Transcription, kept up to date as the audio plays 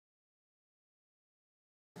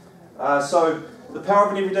So, the power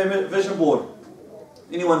of an everyday vision board.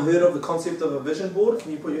 Anyone heard of the concept of a vision board?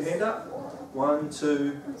 Can you put your hand up? 1,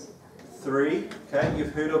 2, 3. Okay,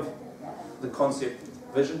 you've heard of the concept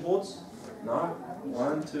vision boards? No?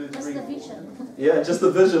 1, 2, 3. Just the vision. Yeah, just the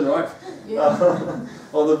vision, right? Yeah.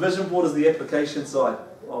 Well, the vision board is the application side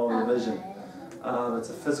of the vision. It's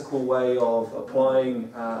a physical way of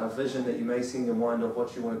applying a vision that you may see in your mind of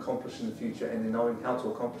what you want to accomplish in the future, and then knowing how to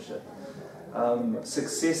accomplish it.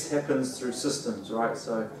 Success happens through systems, right?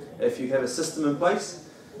 So if you have a system in place,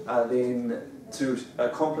 then to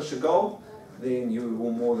accomplish a goal, then you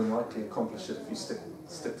will more than likely accomplish it if you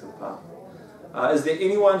stick to the path. Is there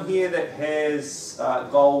anyone here that has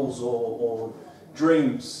goals or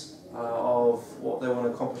dreams of what they want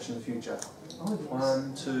to accomplish in the future? Oh, yes.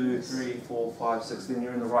 1, 2, 3, 4, 5, 6, then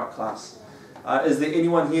you're in the right class. Is there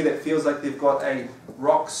anyone here that feels like they've got a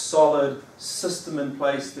rock solid system in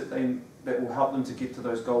place that will help them to get to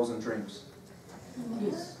those goals and dreams?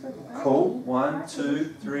 Yes. Cool. 1,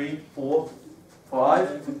 2, 3, 4,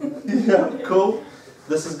 5. Yeah, cool.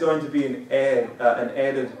 This is going to be an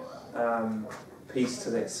added piece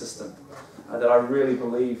to that system that I really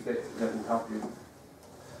believe that will help you.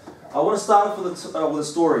 I want to start off with a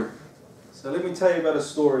story. So let me tell you about a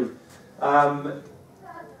story.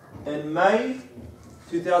 In May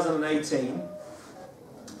 2018,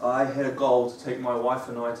 I had a goal to take my wife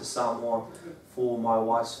and I to Samoa for my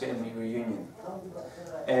wife's family reunion.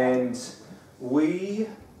 And we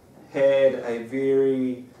had a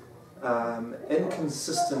very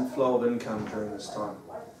inconsistent flow of income during this time.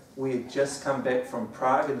 We had just come back from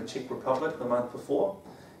Prague in the Czech Republic the month before,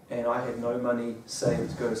 and I had no money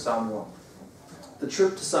saved to go to Samoa. The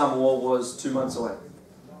trip to Samoa was 2 months away,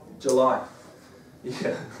 July.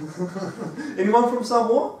 Yeah. Anyone from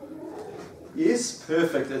Samoa? Yes,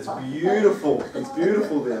 perfect. It's beautiful. It's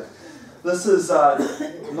beautiful there. This is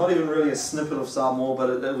not even really a snippet of Samoa,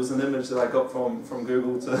 but it was an image that I got from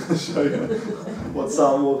Google to show you what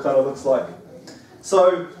Samoa kind of looks like.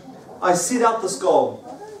 So I set out this goal,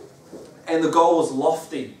 and the goal was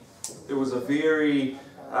lofty. It was a very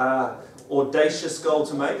audacious goal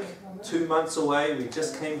to make. 2 months away, we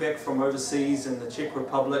just came back from overseas in the Czech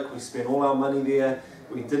Republic. We spent all our money there.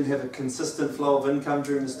 We didn't have a consistent flow of income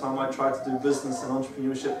during this time. I tried to do business and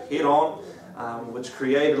entrepreneurship head on, which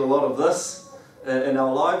created a lot of this in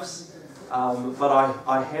our lives. But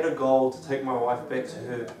I had a goal to take my wife back to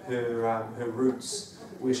her roots,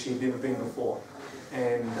 where she had never been before,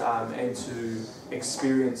 and to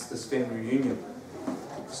experience this family reunion.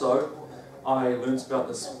 So I learned about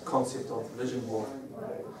this concept of the vision board.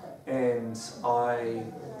 And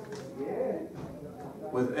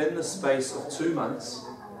within the space of 2 months,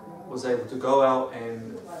 was able to go out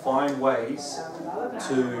and find ways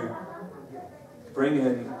to bring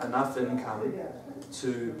in enough income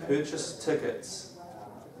to purchase tickets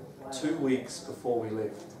 2 weeks before we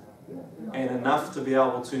left. And enough to be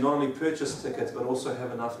able to not only purchase tickets, but also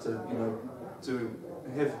have enough to, to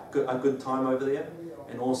have a good time over there,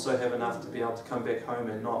 and also have enough to be able to come back home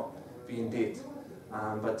and not be in debt.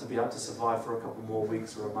 But to be able to survive for a couple more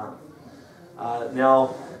weeks or a month.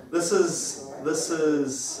 Now, this is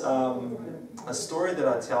a story that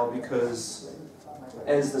I tell because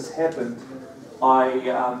as this happened,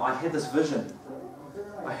 I had this vision.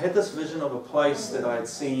 I had this vision of a place that I had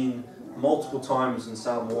seen multiple times in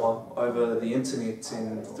Samoa over the internet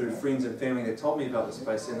and through friends and family that told me about this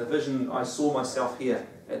place. And the vision, I saw myself here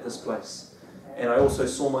at this place. And I also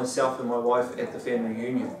saw myself and my wife at the family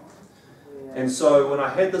reunion. And so when I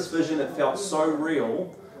had this vision, it felt so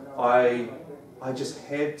real, I just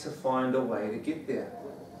had to find a way to get there.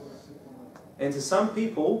 And to some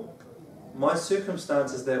people, my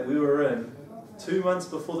circumstances that we were in 2 months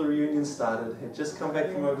before the reunion started, had just come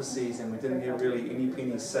back from overseas, and we didn't get really any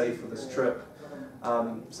pennies saved for this trip.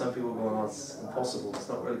 Some people were going, oh, it's impossible, it's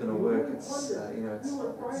not really going to work, it's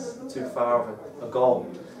too far of a goal.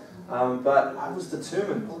 But I was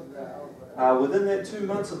determined. Within that 2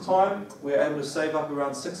 months of time, we were able to save up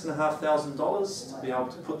around $6,500 to be able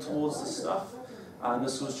to put towards this stuff. And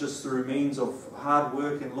this was just through means of hard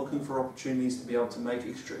work and looking for opportunities to be able to make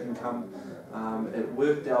extra income. It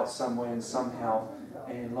worked out some way and somehow,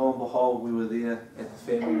 and lo and behold, we were there at the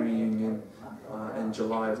family reunion in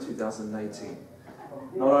July of 2018.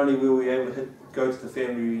 Not only were we able to go to the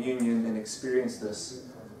family reunion and experience this,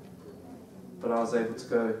 but I was able to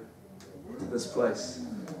go to this place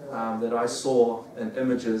that I saw in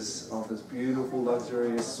images of this beautiful,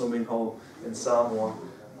 luxurious swimming hole in Samoa.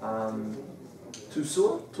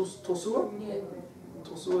 Tosua? Yeah.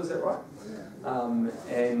 Tosua, is that right?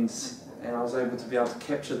 And I was able to be able to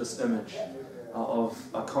capture this image of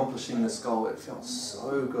accomplishing this goal. It felt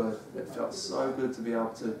so good. It felt so good to be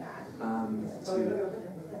able to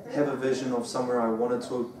have a vision of somewhere I wanted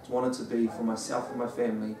to be for myself and my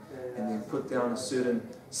family, and then put down a certain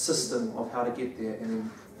system of how to get there, and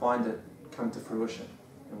then find it come to fruition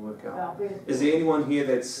and work out. Is there anyone here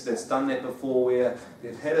that's done that before, where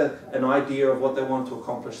they've had an idea of what they want to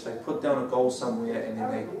accomplish, they put down a goal somewhere, and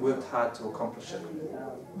then they worked hard to accomplish it?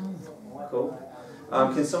 Cool.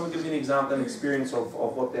 Can someone give me an example, an experience of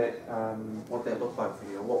what that looked like for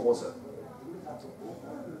you? What was it?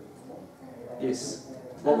 Yes.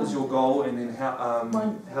 What was your goal, and then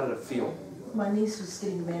how did it feel? My niece was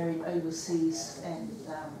getting married overseas, and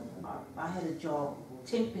I had a job,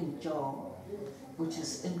 temping job, which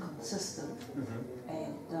is inconsistent.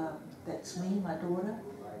 And that's me, my daughter,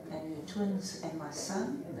 and her twins, and my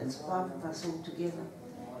son. That's 5 of us all together.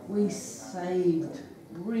 We saved,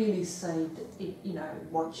 really saved,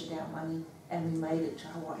 watched our money, and we made it to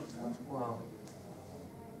Hawaii. Wow.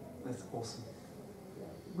 That's awesome.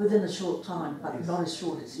 Within a short time, but yes. not as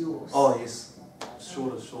short as yours. Oh yes,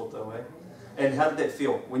 short though, eh? And how did that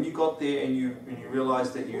feel when you got there and you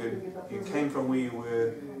realised that you came from where you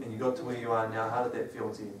were and you got to where you are now? How did that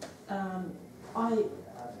feel to you?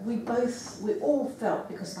 We all felt,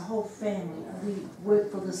 because the whole family, we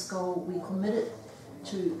worked for this goal. We committed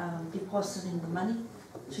to depositing the money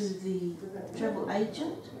to the travel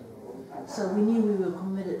agent, so we knew we were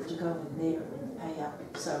committed to go in there and pay up.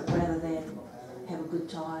 So rather than have a good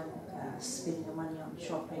time spending the money on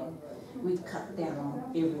shopping, we cut down on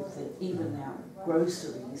everything, even our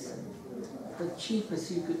groceries, and the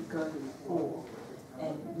cheapest you could go for,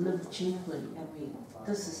 and live cheaply. And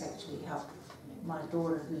this has actually helped my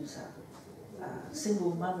daughter, who's a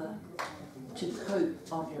single mother, to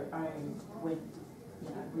cope on her own when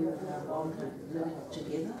we were no longer living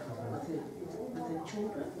together with her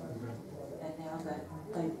children. And now that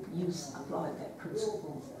they've applied that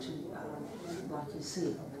principle to, like you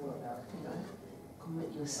said,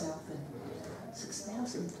 commit yourself in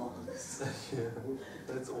 $6,000. Yeah,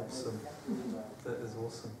 that's awesome. That is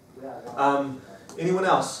awesome. Anyone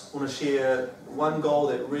else want to share one goal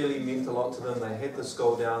that really meant a lot to them? They had this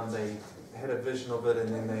goal down, they had a vision of it,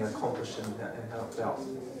 and then they accomplished it, and how it felt.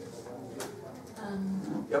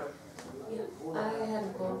 Yep. Yeah, I had a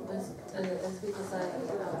goal, it's because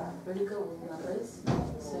I'm really good with numbers.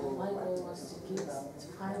 So my goal was to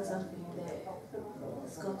find something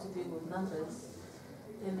that's got to do with numbers.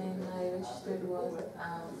 And then I registered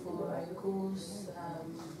for a course,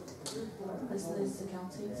 business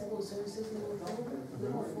accounting, civil services level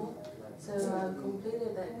 4. So I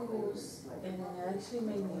completed that course, and it actually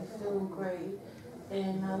made me feel great.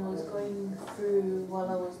 And I was going through, while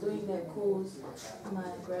I was doing that course, my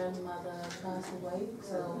grandmother passed away.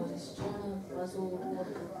 So I was trying to puzzle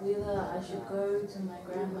whether I should go to my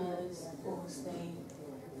grandma's or stay,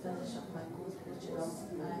 finish up my course, which is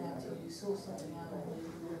I have to sort something out, and then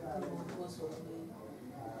the Lord was with me.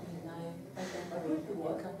 And I graduated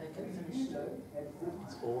and come back and finished it.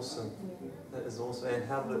 That's awesome. That is awesome. And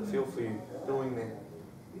how did it feel for you doing that?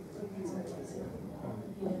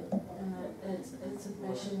 Yeah, and it's a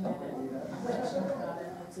passion that I'm passionate about,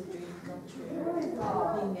 and it's a dream come true.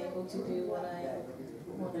 Being able to do what I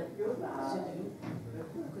wanted to do.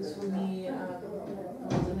 Because for me, I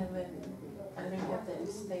don't have that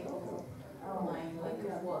stable mind like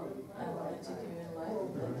of what I wanted to do in life.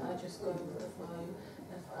 But I just go with the flow.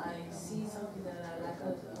 If I see something that I like,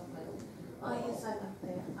 I'm like, oh yes, I like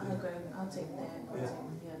that. I'll take that. Yeah.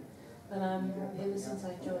 But ever since I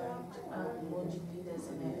joined Launching Leaders,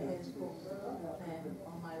 and it has put plan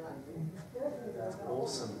on my life. That's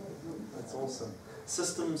awesome. That's awesome.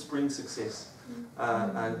 Systems bring success.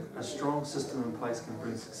 A strong system in place can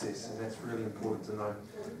bring success, and that's really important to know.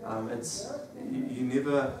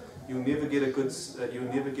 You'll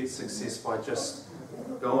never get success by just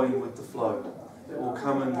going with the flow. It will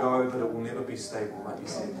come and go, but it will never be stable, like you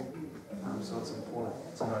said. So it's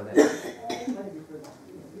important to know that.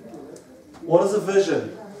 What is a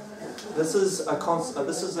vision? This is a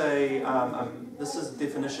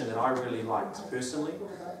definition that I really liked personally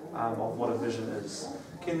of what a vision is.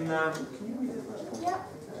 Can you read it? Yeah.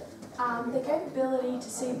 The capability to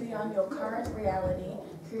see beyond your current reality,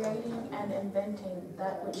 creating and inventing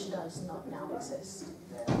that which does not now exist.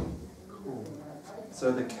 Cool.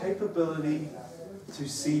 So the capability to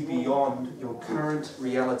see beyond your current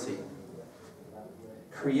reality,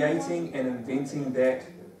 creating and inventing that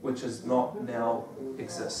which does not now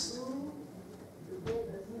exist.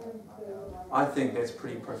 I think that's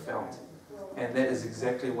pretty profound, and that is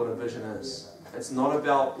exactly what a vision is. It's not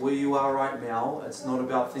about where you are right now. It's not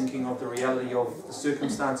about thinking of the reality of the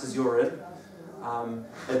circumstances you're in.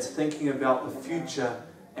 It's thinking about the future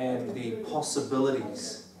and the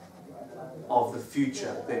possibilities of the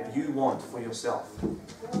future that you want for yourself.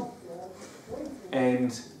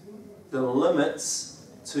 And the limits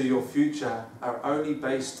to your future are only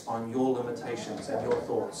based on your limitations and your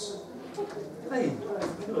thoughts. Hey,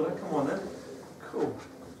 come on in. Cool.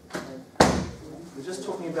 We're just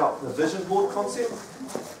talking about the vision board concept,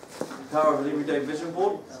 the power of an everyday vision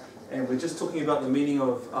board, and we're just talking about the meaning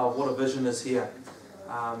of what a vision is here.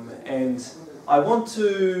 And I want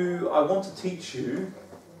to teach you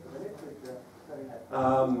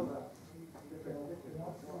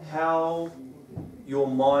how your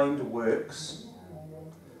mind works.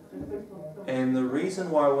 And the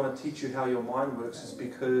reason why I want to teach you how your mind works is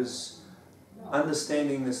because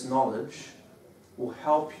understanding this knowledge will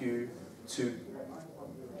help you to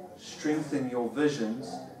strengthen your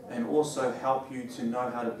visions and also help you to know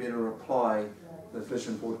how to better apply the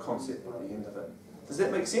vision board concept at the end of it. Does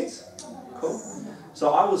that make sense? Cool.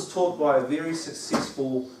 So I was taught by a very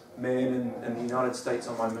successful man in the United States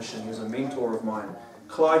on my mission. He was a mentor of mine.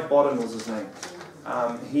 Clyde Bodden was his name.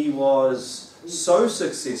 He was so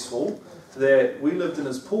successful that we lived in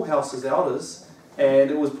his pool house as elders,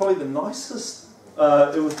 and it was probably the nicest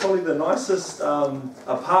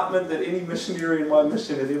apartment that any missionary in my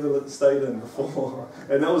mission had ever stayed in before.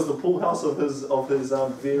 And that was the pool house of his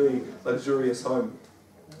very luxurious home.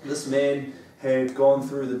 This man had gone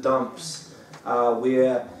through the dumps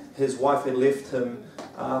where his wife had left him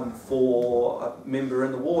for a member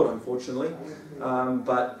in the ward, unfortunately.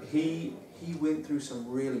 But he went through some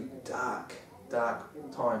really dark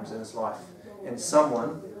times in his life, and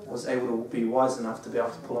someone was able to be wise enough to be able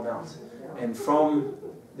to pull him out. And from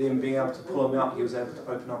them being able to pull him out, he was able to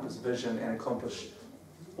open up his vision and accomplish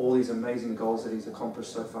all these amazing goals that he's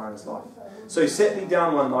accomplished so far in his life. So he sat me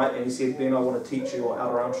down one night and he said, Ben, I want to teach you, or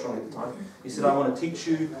Elder Armstrong at the time, he said, I want to teach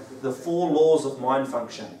you the 4 laws of mind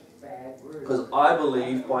function. Because I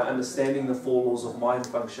believe by understanding the 4 laws of mind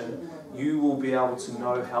function, you will be able to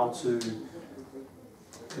know how to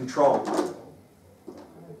control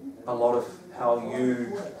a lot of how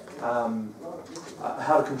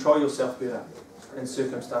to control yourself better in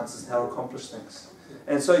circumstances, how to accomplish things.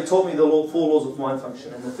 And so he taught me the 4 laws of mind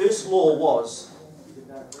function. And the first law was,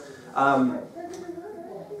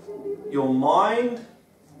 your mind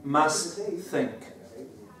must think.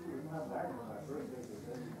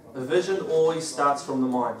 A vision always starts from the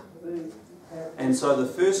mind. And so the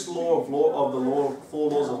first law of the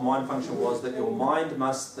 4 laws of mind function was that your mind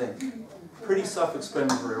must think. Pretty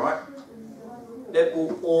self-explanatory, right? It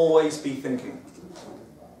will always be thinking.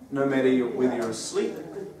 No matter whether you're asleep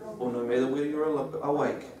or no matter whether you're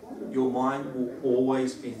awake, your mind will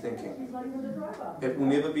always be thinking. It will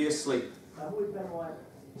never be asleep.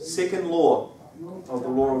 Second law of the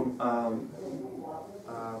law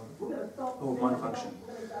of mind function.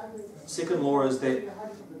 Second law is that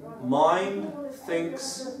mind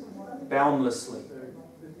thinks boundlessly.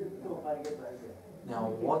 Now,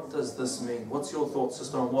 what does this mean? What's your thought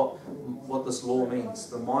system on what this law means?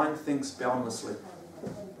 The mind thinks boundlessly.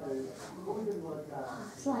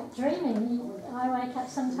 It's like dreaming. I wake up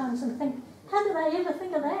sometimes and think, how did I ever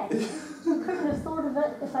think of that? I couldn't have thought of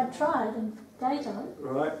it if I'd tried in daytime.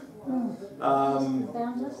 Right.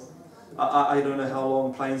 Boundless. I don't know how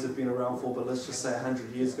long planes have been around for, but let's just say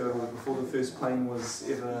 100 years ago, before the first plane was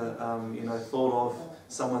ever, thought of,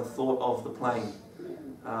 someone thought of the plane.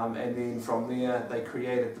 And then from there, they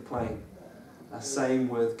created the plane. Same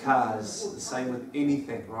with cars, the same with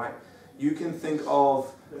anything, right? You can think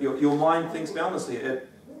of, your mind thinks boundlessly.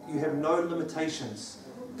 You have no limitations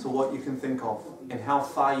to what you can think of and how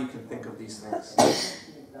far you can think of these things.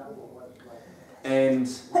 And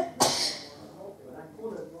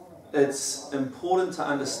it's important to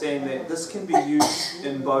understand that this can be used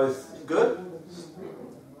in both good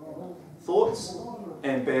thoughts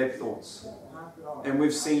and bad thoughts. And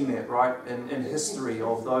we've seen that, right, in history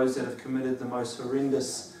of those that have committed the most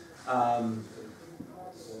horrendous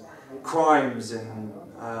crimes and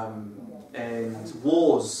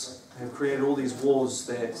wars, have created all these wars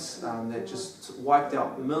that just wiped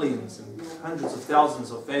out millions and hundreds of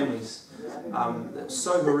thousands of families.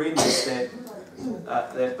 So horrendous that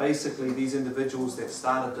basically these individuals that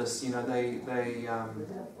started this,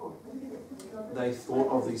 they thought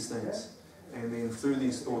of these things, and then through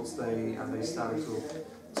these thoughts they started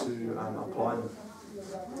to apply them.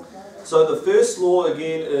 So the first law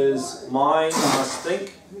again is mind must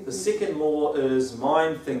think. The second law is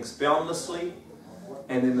mind thinks boundlessly.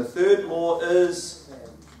 And then the third law is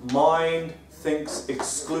mind thinks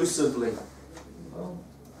exclusively.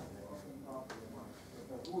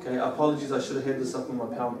 Okay, Okay, apologies, I should have had this up in my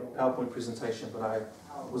PowerPoint presentation, but I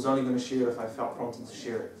was only going to share it if I felt prompted to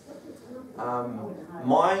share it.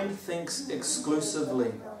 Mind thinks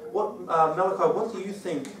exclusively. What, Malachi, what do you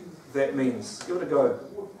think that means? Give it a go.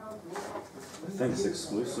 Thinks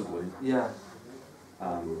exclusively. Yeah.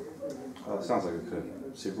 It sounds like it could have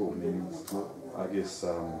several meanings. I guess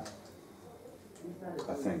I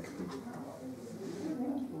think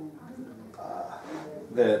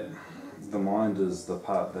that the mind is the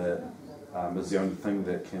part that is the only thing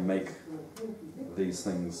that can make these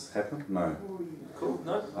things happen. No. Cool.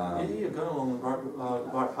 No. Yeah, you're going along the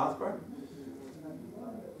right path, bro.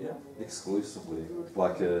 Yeah. Exclusively.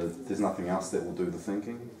 Like there's nothing else that will do the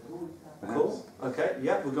thinking. Perhaps. Cool. Okay.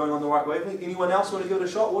 Yeah, we're going on the right wavelength. Anyone else want to give it a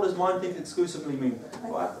shot? What does mind think exclusively mean?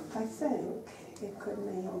 I think it could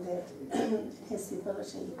mean that it has the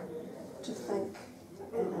ability to think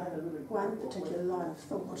in one particular line of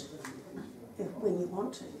thought when you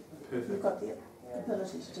want to. Perfect. You've got the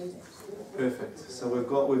ability to do that. Perfect. So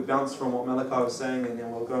we've bounced from what Malachi was saying, and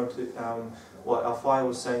then we'll go into what our fire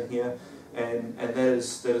was saying here, and that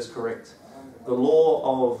is correct. The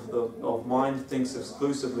law of mind thinks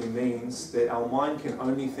exclusively means that our mind can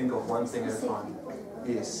only think of one thing at a time.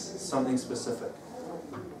 Yes, something specific.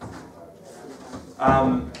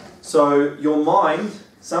 So your mind,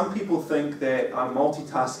 some people think that I'm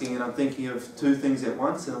multitasking and I'm thinking of two things at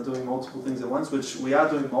once and I'm doing multiple things at once, which we are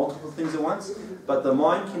doing multiple things at once, but the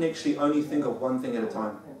mind can actually only think of one thing at a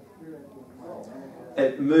time.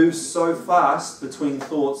 It moves so fast between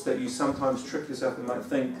thoughts that you sometimes trick yourself and might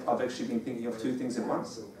think, I've actually been thinking of two things at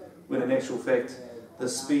once, when in actual fact, the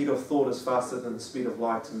speed of thought is faster than the speed of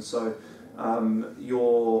light, and so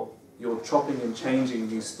you're chopping and changing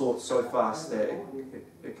these thoughts so fast that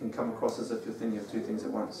it can come across as if you're thinking of two things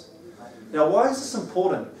at once. Now, why is this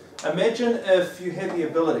important? Imagine if you had the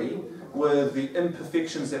ability, with the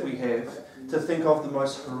imperfections that we have, to think of the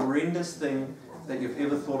most horrendous thing that you've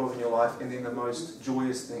ever thought of in your life, and then the most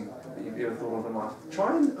joyous thing that you've ever thought of in life.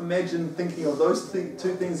 Try and imagine thinking of those two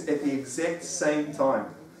things at the exact same time.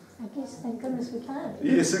 I guess, thank goodness we can't.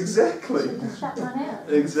 Yes, exactly. We can shut one out.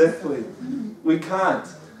 Exactly. We can't.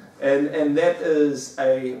 And that is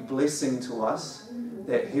a blessing to us,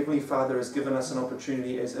 that Heavenly Father has given us an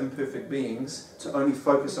opportunity as imperfect beings to only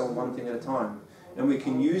focus on one thing at a time. And we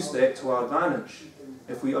can use that to our advantage.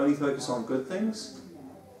 If we only focus on good things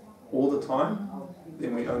all the time,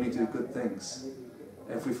 then we only do good things.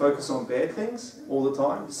 And if we focus on bad things all the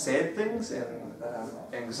time, sad things and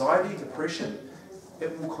anxiety, depression,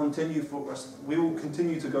 it will continue for us. We will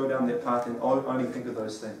continue to go down that path and only think of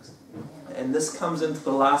those things. And this comes into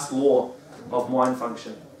the last law of mind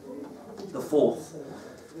function, the fourth.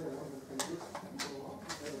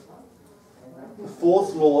 The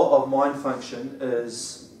fourth law of mind function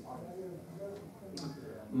is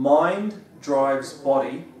mind drives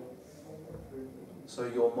body. So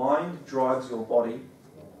your mind drives your body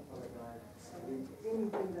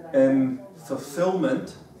in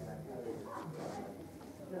fulfillment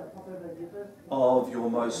of your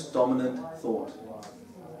most dominant thought.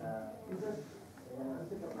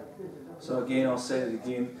 So again, I'll say it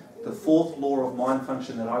again. The fourth law of mind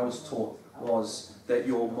function that I was taught was that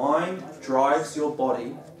your mind drives your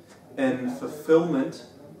body in fulfillment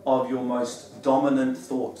of your most dominant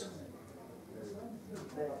thought.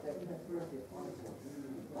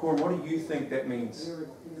 Cora, what do you think that means?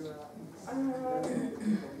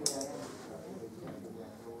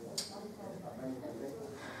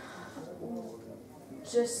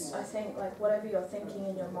 Just, I think, like, whatever you're thinking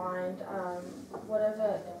in your mind,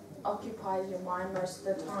 whatever occupies your mind most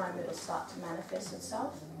of the time, it'll start to manifest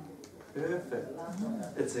itself. Perfect.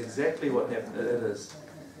 It's exactly what it is.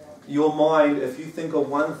 Your mind, if you think of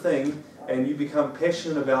one thing and you become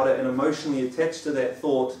passionate about it and emotionally attached to that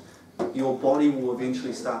thought, your body will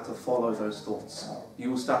eventually start to follow those thoughts. You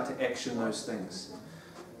will start to action those things.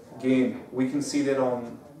 Again, we can see that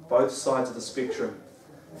on both sides of the spectrum,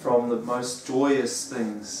 from the most joyous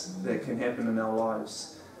things that can happen in our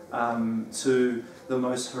lives to the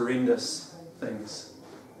most horrendous things.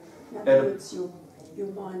 In other words, your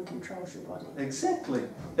mind controls your body. Exactly.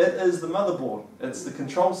 It is the motherboard. It's the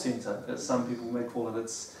control center, as some people may call it.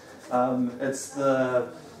 It's the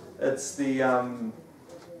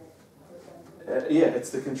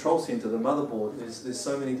control center, the motherboard. There's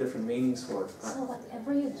so many different meanings for it. So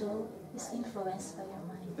whatever you do is influenced by your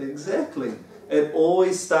mind. Exactly. It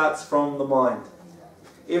always starts from the mind.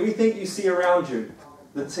 Everything you see around you,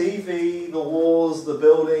 the TV, the walls, the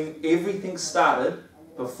building, everything started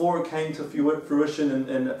before it came to fruition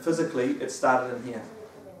and physically, it started in here.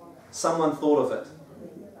 Someone thought of it.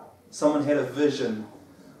 Someone had a vision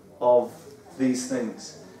of these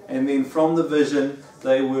things. And then from the vision,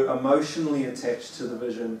 they were emotionally attached to the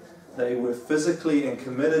vision. They were physically and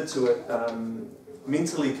committed to it,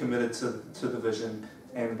 mentally committed to the vision.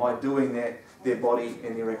 And by doing that, their body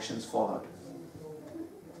and their actions followed.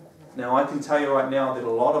 Now, I can tell you right now that a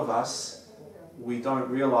lot of us, we don't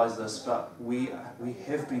realize this, but we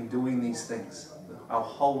have been doing these things our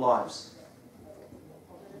whole lives.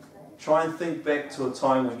 Try and think back to a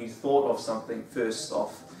time when you thought of something first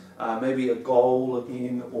off. Maybe a goal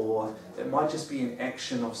again, or it might just be an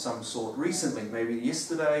action of some sort recently, maybe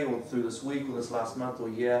yesterday or through this week or this last month or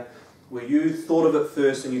year, where you thought of it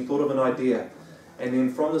first and you thought of an idea. And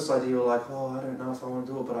then from this idea you're like, oh, I don't know if I want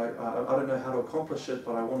to do it, but I don't know how to accomplish it,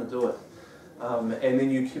 but I want to do it. And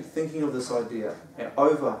then you keep thinking of this idea and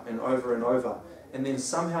over and over and over. And then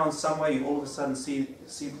somehow in some way you all of a sudden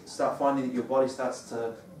start finding that your body starts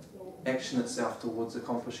to action itself towards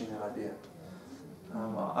accomplishing that idea.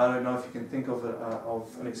 I don't know if you can think of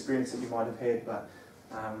an experience that you might have had, but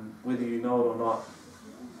whether you know it or not,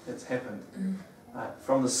 it's happened.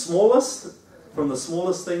 From the smallest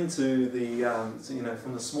thing to the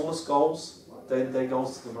from the smallest goals, day-to-day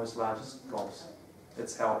goals, to the most largest goals.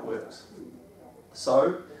 It's how it works.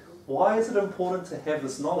 So, why is it important to have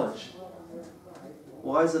this knowledge?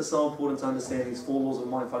 Why is it so important to understand these 4 laws of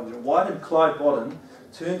mind function? Why did Clyde Bodden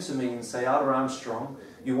turn to me and say, Armstrong,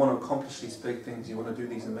 you want to accomplish these big things, you want to do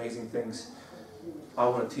these amazing things, I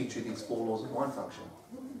want to teach you these 4 laws of mind function.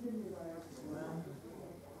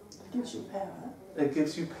 It gives you power. It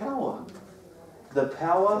gives you power. The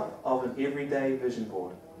power of an everyday vision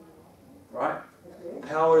board. Right?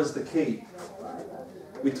 Power is the key.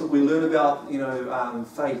 We learn about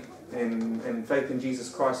faith and faith in Jesus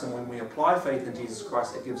Christ, and when we apply faith in Jesus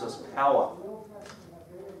Christ, it gives us power.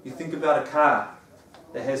 You think about a car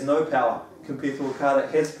that has no power compared to a car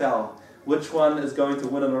that has power. Which one is going to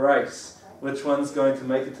win in a race? Which one's going to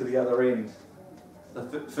make it to the other end?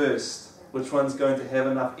 The first. Which one's going to have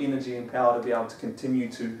enough energy and power to be able to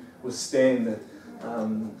continue to withstand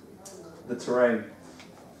the terrain?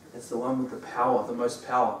 It's the one with the power, the most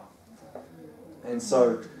power. And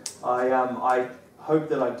so I hope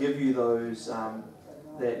that I give you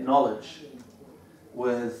that knowledge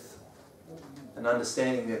with an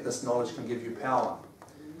understanding that this knowledge can give you power.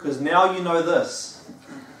 Because now you know this.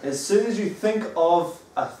 As soon as you think of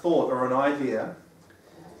a thought or an idea,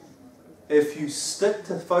 if you stick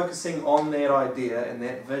to focusing on that idea and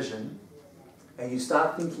that vision, and you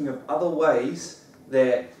start thinking of other ways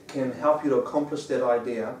that can help you to accomplish that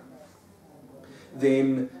idea,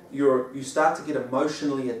 then you start to get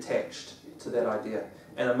emotionally attached to that idea.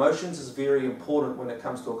 And emotions is very important when it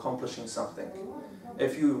comes to accomplishing something.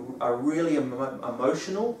 If you are really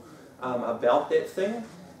emotional about that thing,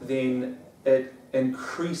 then it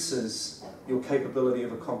increases your capability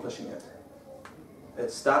of accomplishing it.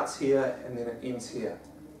 It starts here and then it ends here.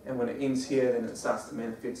 And when it ends here, then it starts to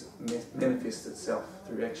manifest itself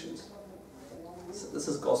through actions. So this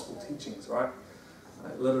is gospel teachings, right?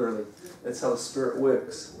 Literally. That's how the Spirit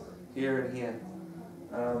works. Here and here.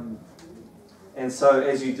 And so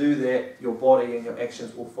as you do that, your body and your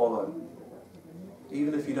actions will follow.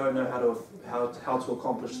 Even if you don't know how to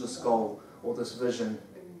accomplish this goal or this vision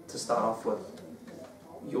to start off with,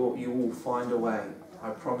 you will find a way. I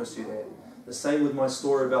promise you that. The same with my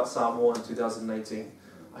story about Samoa in 2018.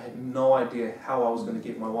 I had no idea how I was going to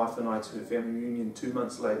get my wife and I to a family reunion 2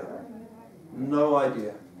 months later. No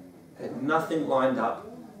idea. Had nothing lined up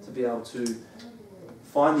to be able to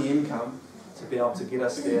find the income to be able to get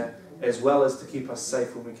us there, as well as to keep us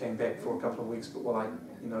safe when we came back for a couple of weeks, but while I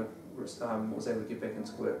was able to get back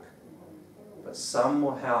into work. But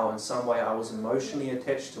somehow, in some way, I was emotionally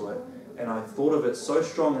attached to it, and I thought of it so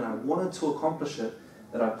strong and I wanted to accomplish it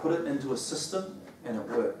that I put it into a system and it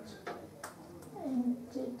worked. And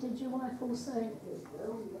did your wife also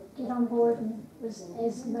get on board and was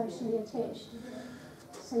as emotionally attached?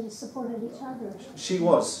 So you supported each other? She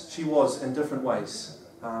was in different ways.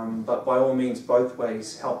 But by all means, both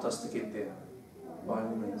ways helped us to get there. By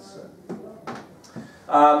all means.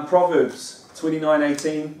 Proverbs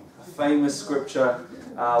 29:18, a famous scripture.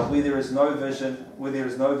 Where there is no vision,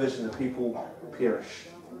 the people perish.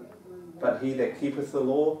 But he that keepeth the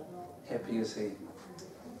law, happy is he.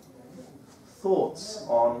 Thoughts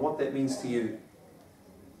on what that means to you,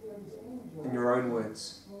 in your own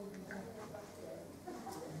words.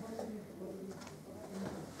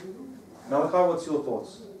 Malachi, what's your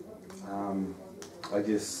thoughts? I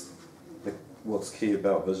guess what's key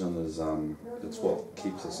about vision is it's what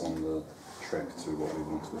keeps us on the track to what we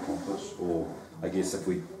want to accomplish. Or I guess if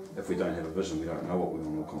we don't have a vision, we don't know what we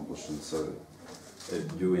want to accomplish, and so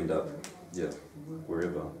you end up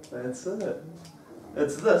wherever. That's it.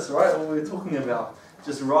 It's this, right? What we're talking about.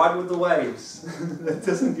 Just ride with the waves. That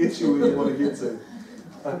doesn't get you where you want to get to.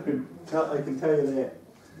 I can tell you that.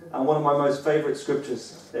 One of my most favourite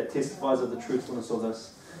scriptures that testifies of the truthfulness of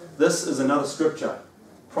this. This is another scripture,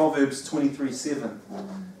 Proverbs 23:7.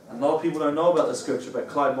 A lot of people don't know about this scripture, but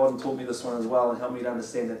Clyde Modern taught me this one as well and helped me to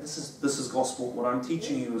understand that this is gospel. What I'm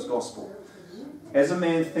teaching you is gospel. As a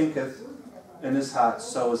man thinketh in his heart,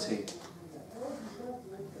 so is he. It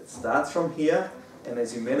starts from here, and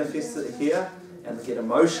as you manifest it here, and get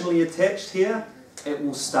emotionally attached here, it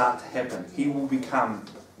will start to happen. He will become.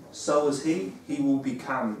 So is he will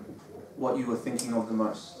become what you were thinking of the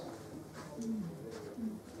most.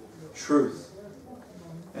 Truth.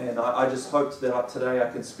 And I just hoped that today I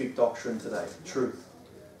could speak doctrine today. Truth.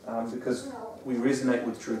 Because we resonate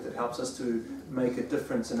with truth. It helps us to make a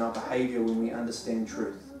difference in our behavior when we understand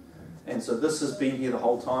truth. And so this has been here the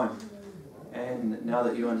whole time. And now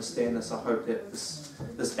that you understand this, I hope that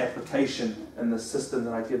this application and the system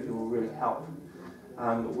that I give you will really help.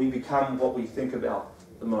 We become what we think about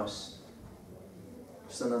the most.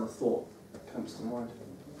 Just another thought that comes to mind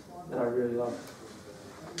that I really love.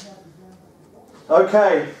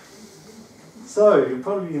 Okay, so you've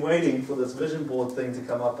probably been waiting for this vision board thing to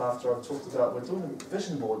come up after I've talked about, we're talking about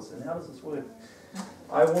vision boards and how does this work.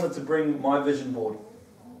 I wanted to bring my vision board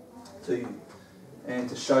to you and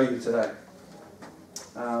to show you today.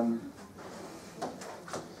 And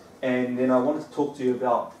then I wanted to talk to you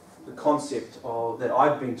about the concept that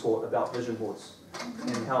I've been taught about vision boards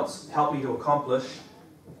and how it's helped me to accomplish.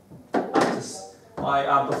 I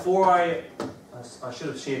should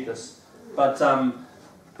have shared this, but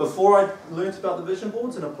before I learnt about the vision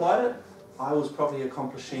boards and applied it, I was probably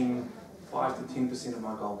accomplishing 5 to 10% of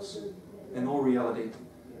my goals. In all reality,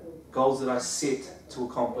 goals that I set to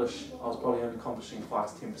accomplish, I was probably only accomplishing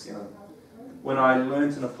 5 to 10% of them. When I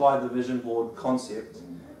learnt and applied the vision board concept,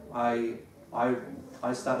 I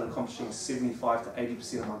started accomplishing 75 to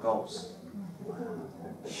 80% of my goals.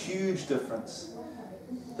 Huge difference.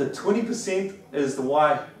 The 20% is the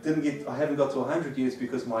why I haven't got to 100 years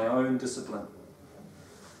because my own discipline,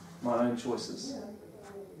 my own choices.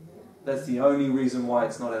 That's the only reason why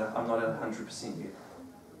I'm not at 100% yet.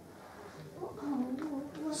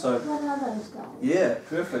 So, what are those goals? yeah,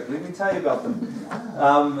 perfect. Let me tell you about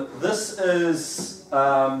them. This is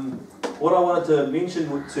what I wanted to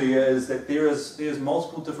mention to you is that there's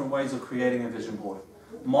multiple different ways of creating a vision board.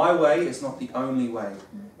 My way is not the only way,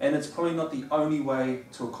 and it's probably not the only way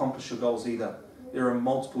to accomplish your goals either. There are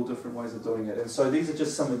multiple different ways of doing it, and so these are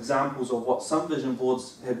just some examples of what some vision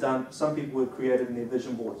boards have done. Some people have created in their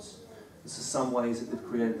vision boards. This is some ways that they've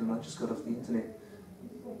created them. I just got off the internet.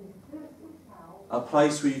 A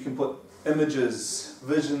place where you can put images,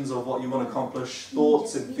 visions of what you want to accomplish,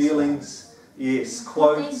 thoughts and feelings. Yes,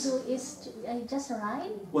 quotes. What I do is I just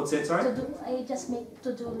write. What's that, sorry? I just make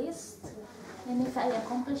to-do list, and if I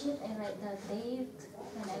accomplish it, I write the date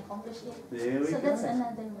when I accomplish it. There we so go. that's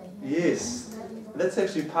another way. Yes, that's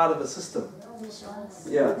actually part of the system.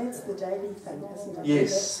 Visuals. Yeah. That's the daily thing, isn't it?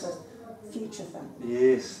 Yes. That's the future thing.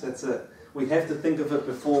 Yes, that's it. We have to think of it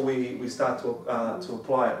before we start to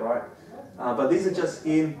apply it, right? But these are just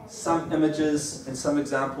some images and some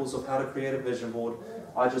examples of how to create a vision board.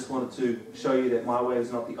 I just wanted to show you that my way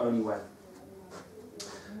is not the only way.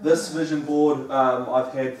 This vision board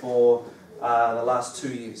I've had for the last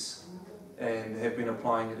 2 years and have been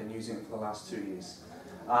applying it and using it for the last 2 years.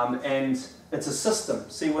 And it's a system.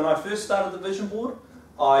 See, when I first started the vision board,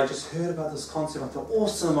 I just heard about this concept. I thought,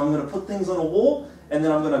 awesome, I'm going to put things on a wall and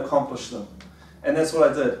then I'm going to accomplish them. And that's what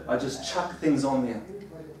I did. I just chucked things on there.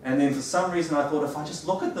 And then for some reason I thought if I just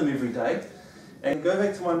look at them every day and go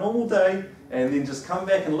back to my normal day and then just come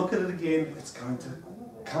back and look at it again, it's going to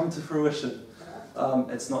come to fruition.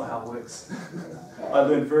 It's not how it works. I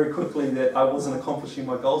learned very quickly that I wasn't accomplishing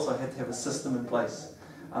my goals. I had to have a system in place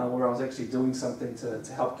where I was actually doing something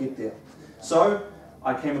to help get there. So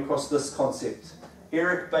I came across this concept.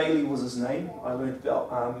 Eric Bailey was his name. I learned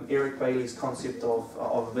about Eric Bailey's concept of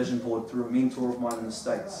a vision board through a mentor of mine in the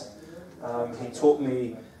States. He taught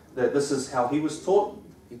me that this is how he was taught.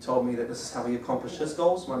 He told me that this is how he accomplished his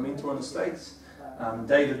goals, my mentor in the States.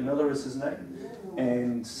 David Miller is his name.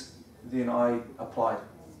 And then I applied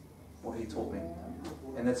what he taught me.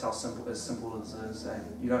 And that's how simple as it is.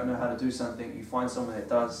 You don't know how to do something, you find someone that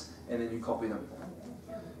does, and then you copy them.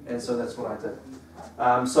 And so that's what I did.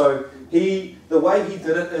 So the way he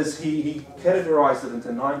did it is he categorized it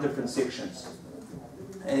into 9 different sections.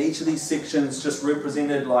 And each of these sections just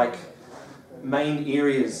represented like main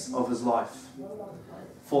areas of his life.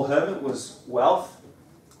 For him it was wealth,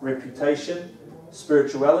 reputation,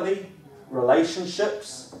 spirituality,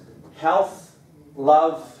 relationships, health,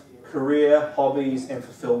 love, career, hobbies, and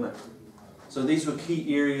fulfillment. So these were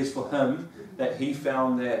key areas for him that he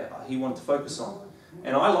found that he wanted to focus on.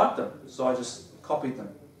 And I liked them, so I just copied them.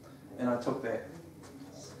 And I took that.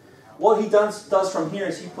 What he does from here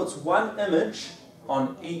is he puts one image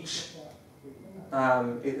on each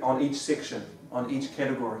section, on each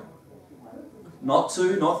category. Not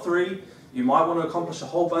two, not three. You might want to accomplish a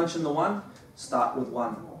whole bunch in the one. Start with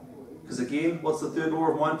one. Because again, what's the third law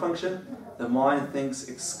of mind function? The mind thinks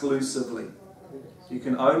exclusively. You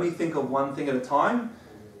can only think of one thing at a time.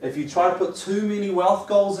 If you try to put too many wealth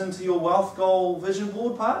goals into your wealth goal vision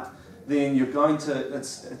board part, then you're going to,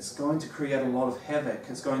 it's going to create a lot of havoc.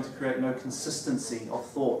 It's going to create no consistency of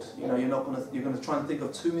thought. You know, you're going to try and think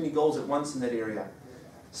of too many goals at once in that area.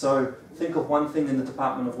 So think of one thing in the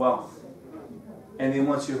department of wealth. And then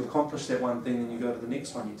once you've accomplished that one thing, then you go to the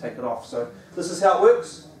next one, you take it off. So this is how it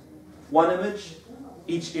works. One image,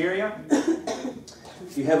 each area.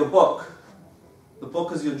 You have a book. The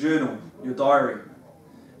book is your journal, your diary.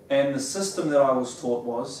 And the system that I was taught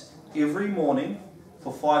was, every morning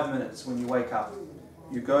for 5 minutes when you wake up,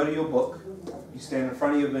 you go to your book, you stand in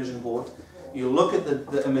front of your vision board, you look at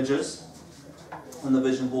the images on the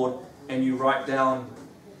vision board, and you write down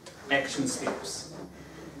action steps.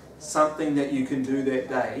 Something that you can do that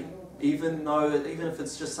day, even if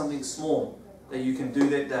it's just something small that you can do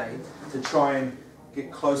that day to try and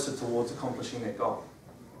get closer towards accomplishing that goal.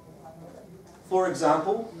 For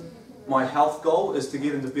example, my health goal is to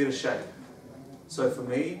get into better shape. So for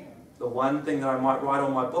me, the one thing that I might write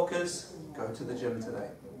on my book is, go to the gym today.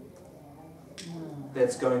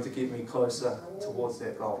 That's going to get me closer towards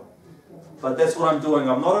that goal. But that's what I'm doing.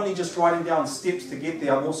 I'm not only just writing down steps to get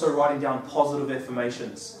there, I'm also writing down positive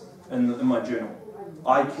affirmations in my journal.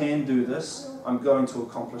 I can do this. I'm going to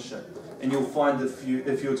accomplish it. And you'll find that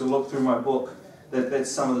if you were to look through my book, that's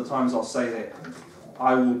some of the times I'll say that.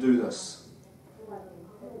 I will do this.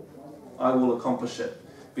 I will accomplish it.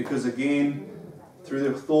 Because again, through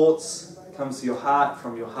the thoughts comes your heart,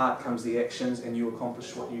 from your heart comes the actions, and you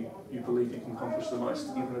accomplish what you believe you can accomplish the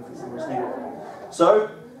most, even if it's the most negative.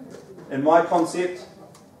 So, in my concept,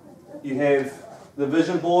 you have the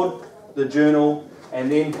vision board, the journal,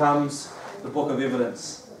 and then comes the book of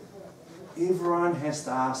evidence. Everyone has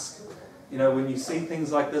to ask, you know, when you see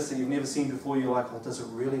things like this that you've never seen before, you're like, oh, does it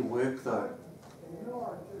really work though?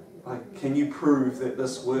 Like, can you prove that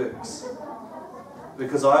this works?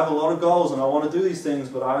 Because I have a lot of goals and I want to do these things,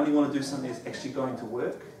 but I only want to do something that's actually going to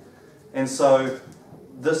work. And so,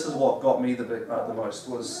 this is what got me the most,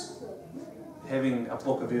 was having a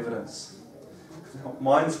book of evidence.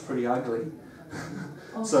 Mine's pretty ugly.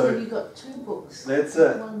 Oh, so you got two books. That's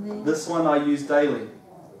it. This one I use daily.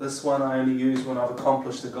 This one I only use when I've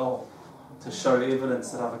accomplished a goal, to show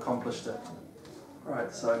evidence that I've accomplished it.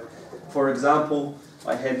 Right. So, for example,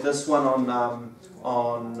 I had this one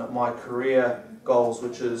on my career goals,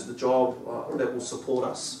 which is the job that will support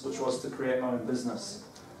us, which was to create my own business,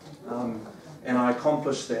 and I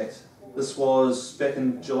accomplished that. This was back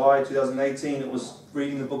in July 2018. It was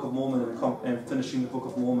reading the Book of Mormon and finishing the Book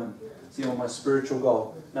of Mormon. See, on my spiritual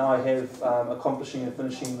goal. Now I have accomplishing and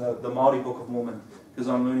finishing the Māori Book of Mormon, because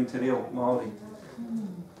I'm learning te reo Māori.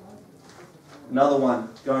 Another one,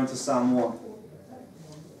 going to Samoa.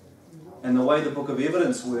 And the way the Book of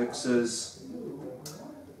Evidence works is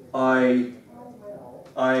I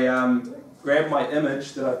grab my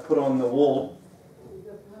image that I've put on the wall,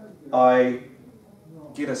 I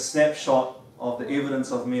get a snapshot of the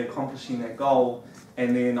evidence of me accomplishing that goal,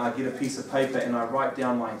 and then I get a piece of paper and I write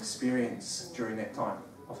down my experience during that time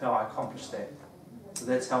of how I accomplished that. So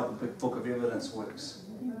that's how the Book of Evidence works.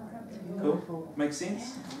 Cool? Make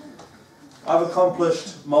sense? I've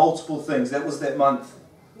accomplished multiple things. That was that month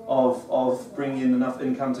of bringing in enough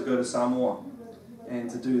income to go to Samoa and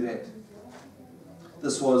to do that.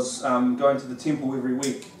 This was going to the temple every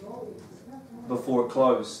week before it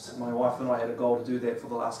closed. My wife and I had a goal to do that for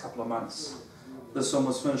the last couple of months. This one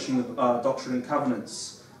was finishing the Doctrine and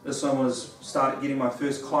Covenants. This one was getting my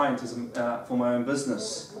first client for my own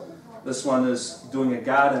business. This one is doing a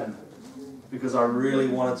garden, because I really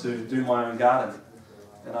wanted to do my own garden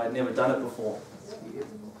and I'd never done it before.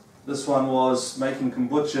 This one was making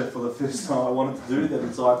kombucha for the first time. I wanted to do that,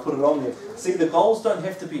 and so I put it on there. See, the goals don't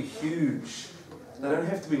have to be huge. They don't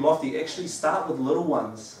have to be lofty. Actually start with little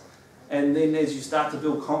ones. And then as you start to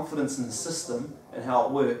build confidence in the system and how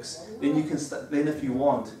it works, then you can then if you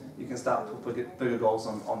want, you can start to put bigger goals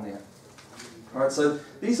on there. Alright, so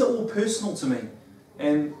these are all personal to me.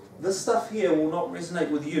 And this stuff here will not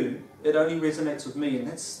resonate with you. It only resonates with me, and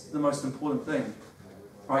that's the most important thing.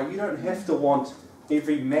 Right? You don't have to want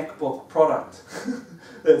every MacBook product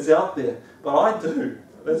that's out there. but I do.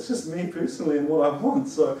 That's just me personally and what I want.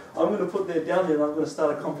 So I'm going to put that down there and I'm going to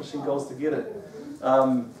start accomplishing goals to get it.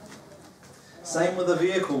 Same with the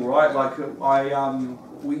vehicle, right? Like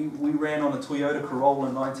we ran on a Toyota Corolla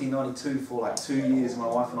in 1992 for like 2 years, my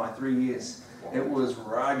wife and I 3 years. It was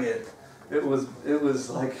rugged. It was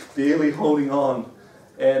like barely holding on.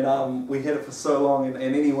 And we had it for so long, and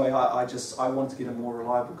anyway, I wanted to get a more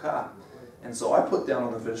reliable car. And so I put down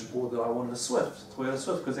on the vision board that I wanted a Swift, Toyota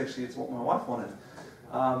Swift, because actually it's what my wife wanted.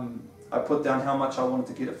 I put down how much I wanted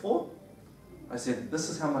to get it for. I said, this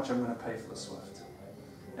is how much I'm going to pay for the Swift.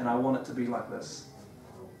 And I want it to be like this.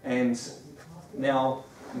 And now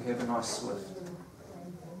we have a nice Swift.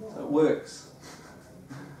 So it works.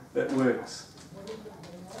 It works.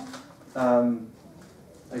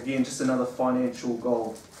 Again, just another financial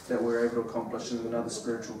goal that we're able to accomplish, and another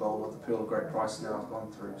spiritual goal of the Pearl of Great Price now I've gone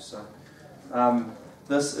through. So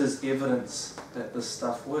this is evidence that this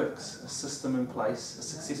stuff works. A system in place, a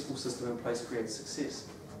successful system in place creates success.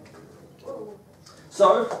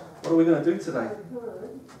 So, what are we going to do today?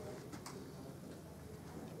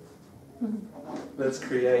 Let's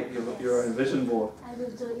create your own vision board. I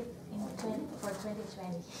will do it for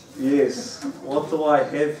 2020. Yes. What do I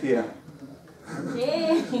have here?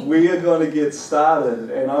 Yay! We are going to get started,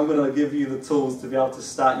 and I'm going to give you the tools to be able to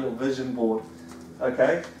start your vision board.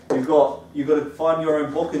 Okay? You've got to find your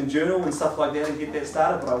own book and journal and stuff like that and get that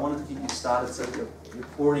started, but I wanted to get you started so that you're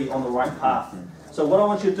already on the right path. So what I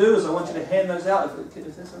want you to do is I want you to hand those out.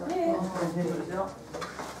 Is this all right? Yeah. Hand those out.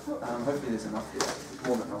 Hopefully there's enough here.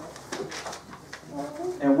 More than enough.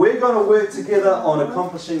 And we're going to work together on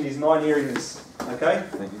accomplishing these 9 areas. Okay?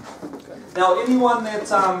 Thank you. Now, anyone that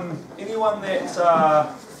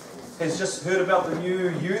has just heard about the new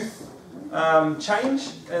youth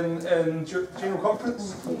change in General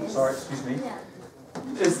Conference? Sorry, excuse me.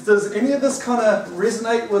 Does any of this kind of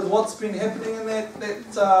resonate with what's been happening in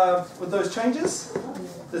with those changes?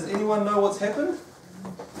 Does anyone know what's happened?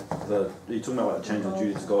 Are you talking about like change of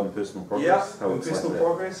duty to God and personal progress? Yeah, How it's personal like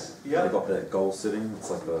progress. Yeah. They got that goal setting. It's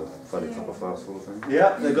like a Friday Tupper Fast sort of thing.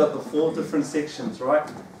 Yeah, they got the 4 different sections, right?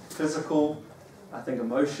 Physical, I think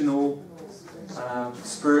emotional,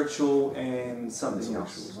 spiritual, and something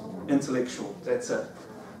else. Intellectual. That's it.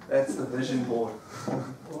 That's the vision board.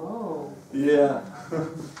 Whoa. Yeah.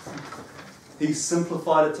 He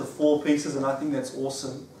simplified it to 4 pieces, and I think that's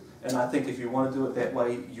awesome. And I think if you want to do it that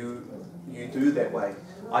way, you do that way.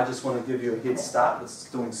 I just want to give you a head start with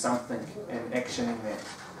doing something and actioning that.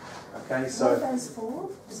 Okay, so. What are those for?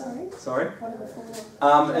 Sorry? What are the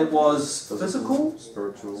 4? It was physical,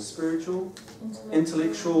 spiritual,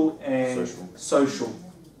 intellectual, and social.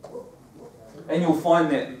 And you'll find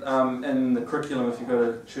that in the curriculum if you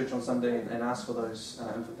go to church on Sunday and ask for those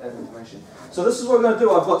that information. So this is what we're going to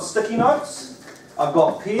do. I've got sticky notes, I've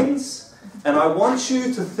got pens, and I want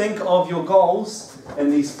you to think of your goals in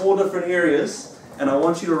these 4 different areas. And I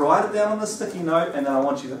want you to write it down on the sticky note, and then I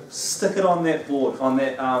want you to stick it on that board, on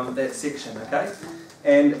that section, okay?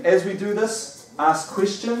 And as we do this, ask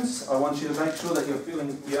questions. I want you to make sure that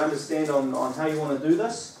you understand on how you want to do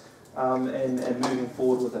this, and moving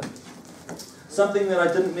forward with it. Something that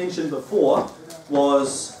I didn't mention before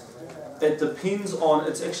was it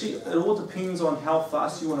all depends on how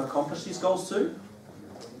fast you want to accomplish these goals too.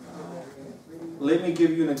 Let me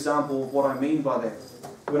give you an example of what I mean by that.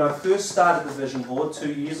 When I first started the vision board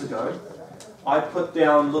 2 years ago, I put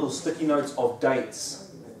down little sticky notes of dates.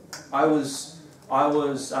 I was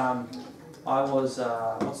what's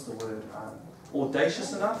the word?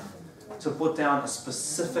 Audacious enough to put down a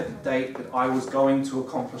specific date that I was going to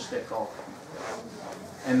accomplish that goal,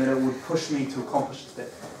 and that it would push me to accomplish that.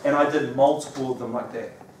 And I did multiple of them like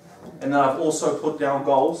that. And then I've also put down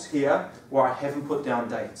goals here where I haven't put down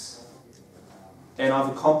dates, and I've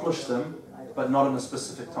accomplished them, but not in a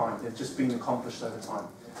specific time. They've just been accomplished over time.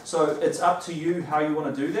 So it's up to you how you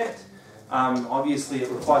want to do that. Obviously, it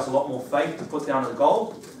requires a lot more faith to put down a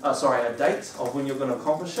date of when you're going to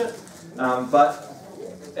accomplish it, but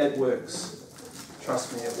it works.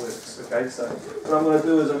 Trust me, it works. Okay, so what I'm going to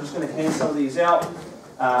do is I'm just going to hand some of these out.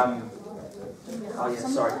 Half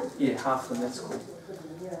of them, that's cool.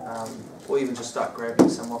 Or even just start grabbing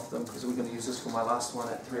some off them, because we're going to use this for my last one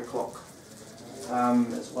at 3 o'clock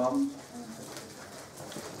as well.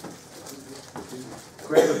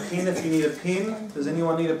 Grab a pen if you need a pen. Does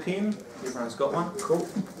anyone need a pen? Everyone's got one? Cool.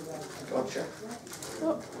 Gotcha.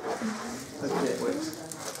 Hopefully that works.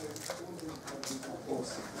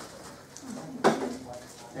 Awesome.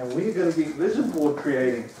 And we're going to get vision board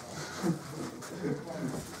creating.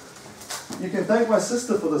 You can thank my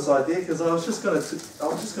sister for this idea, because I was just going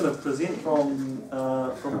to present from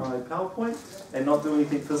my PowerPoint, and not do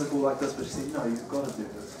anything physical like this, but she said, no, you've got to do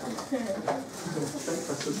this. Come on. Thank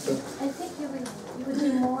my sister. I think you would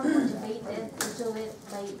be more motivated to do it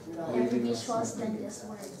by having visuals than just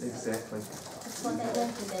words. Exactly. That's what I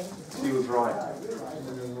learned today. She was right.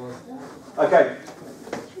 Okay.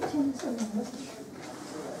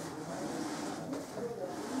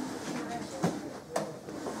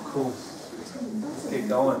 Cool. Let's get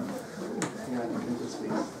going. Yeah, you can just be.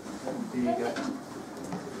 There you go.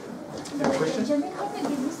 Have a question? Jimmy, can you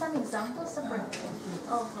give me some examples of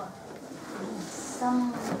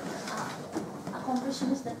some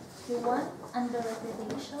accomplishments that you want under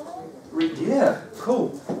reputation? Yeah,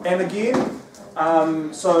 cool. And again,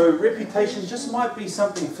 so reputation just might be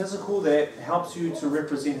something physical that helps you to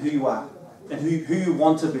represent who you are and who you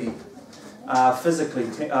want to be physically,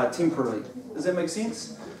 temporarily. Does that make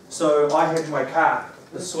sense? So I had my car,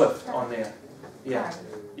 the Swift, on there. Yeah,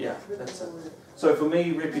 yeah, that's it. So for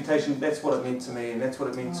me, reputation, that's what it meant to me, and that's what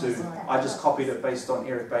it meant to. I just copied it based on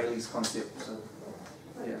Eric Bailey's concept. So,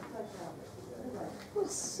 yeah. What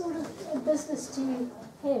sort of a business do you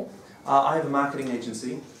have? I have a marketing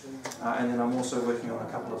agency, and then I'm also working on a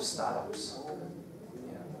couple of startups.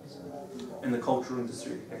 Yeah, so in the cultural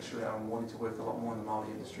industry, actually, I'm wanting to work a lot more in the Māori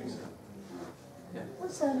industry. So, yeah.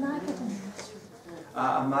 What's a marketing industry?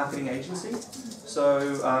 A marketing agency.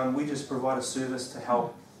 So we just provide a service to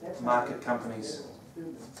help market companies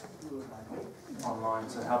online.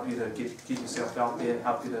 So help you to get yourself out there,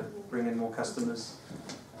 help you to bring in more customers,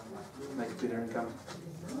 make better income.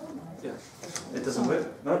 Yeah. It doesn't work?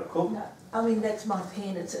 No? Cool? No, I mean, that's my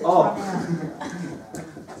pen, it's Oh. run out.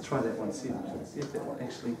 Let's try that one, see if that one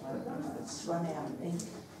actually, It's run out of ink.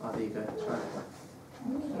 oh, there you go, try that one.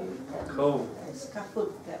 Cool. It's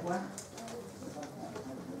kaput, that one.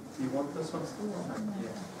 Do you want this one still?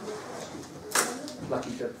 Yeah.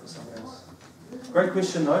 Lucky tip for someone else. Great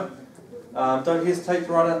question though. Don't hesitate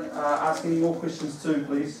to ask any more questions too,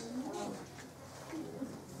 please.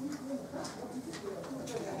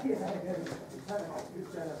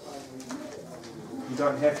 You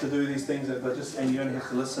don't have to do these things, but and you only have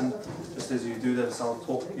to listen just as you do this. I'll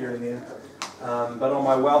talk here and there. But on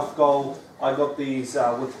my wealth goal, I got these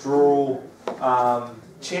withdrawal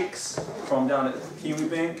checks from down at Kiwi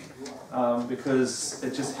Bank because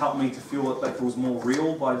it just helped me to feel that it was more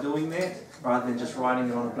real by doing that rather than just writing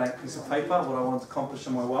it on a blank piece of paper, what I wanted to accomplish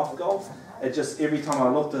in my wealth goal. It just, every time I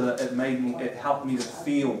looked at it, it helped me to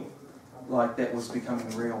feel like that was becoming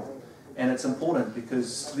real. And it's important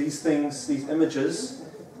because these things, these images,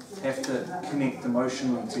 have to connect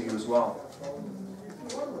emotionally to you as well.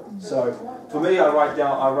 So for me, I got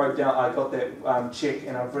that check,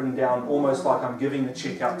 and I've written down almost like I'm giving the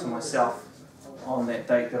check out to myself on that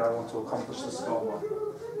date that I want to accomplish this goal by.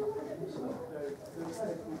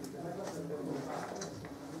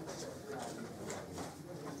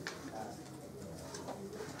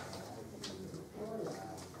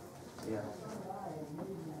 Yeah.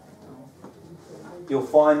 You'll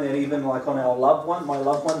find that even like on our loved one, my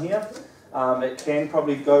loved one here, it can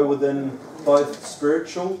probably go within both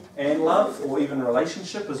spiritual and love, or even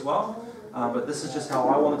relationship as well. But this is just how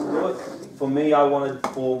I wanted to do it. For me, I wanted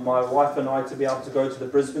for my wife and I to be able to go to the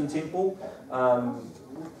Brisbane temple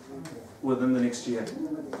within the next year.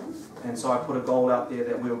 And so I put a goal out there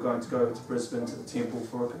that we were going to go to Brisbane to the temple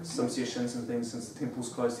for some sessions and things since the temple's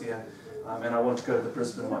closed here. And I wanted to go to the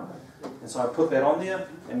Brisbane one. And so I put that on there,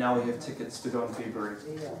 and now we have tickets to go in February.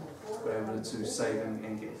 We're able to save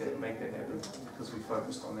and get that, make that happen because we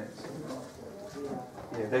focused on that. So,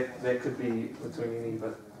 yeah, that could be between any,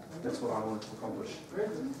 but that's what I wanted to accomplish.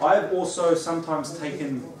 I have also sometimes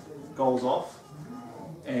taken goals off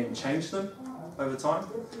and changed them over time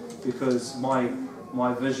because my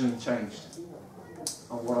vision changed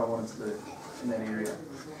on what I wanted to do in that area.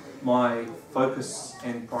 My focus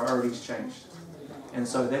and priorities changed. And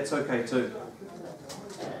so that's okay too.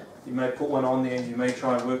 You may put one on there and you may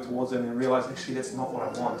try and work towards it and realize actually that's not what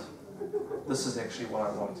I want. This is actually what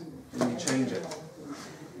I want. And you change it.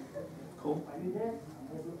 Cool?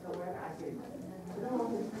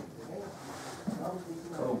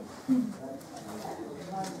 Cool.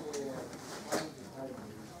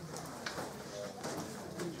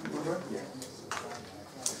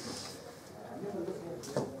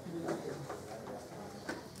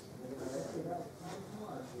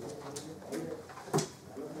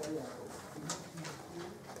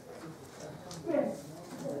 Yeah.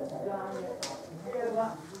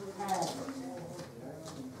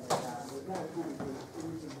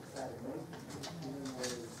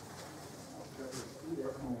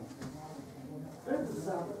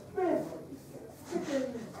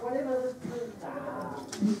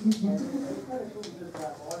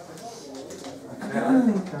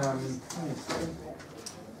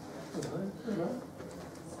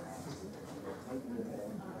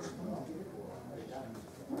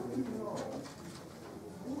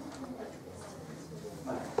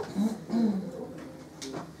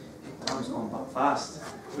 fast.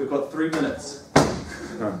 We've got 3 minutes. 3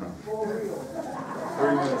 minutes. I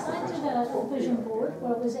did a vision board,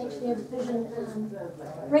 well, it was actually a vision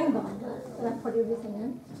ring binder that I put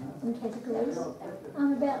everything in categories,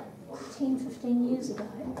 about 10, 15 years ago.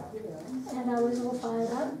 And I was all fired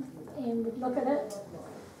up and would look at it.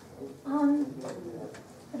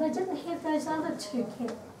 But I didn't have those other two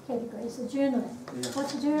categories, the journaling, what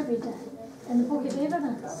to do every day, and the book of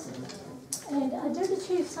evidence. And I did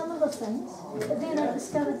achieve some of the things, but then I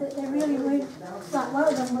discovered that they really weren't, like one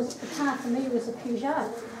of them was, the car for me was a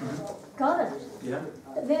Peugeot. Got it. Yeah.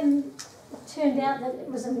 But then it turned out that it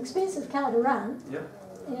was an expensive car to run, Yeah.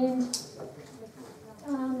 and I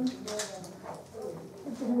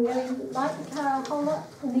didn't really like the car a whole lot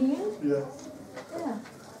in the end. Yeah. Yeah.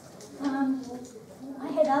 I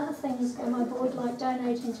had other things on my board, like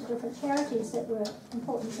donating to different charities that were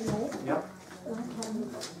important to me. Yep. Like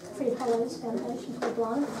Fred Hollow's Foundation for the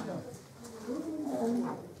Blind.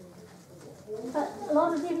 But a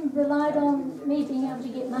lot of them relied on me being able to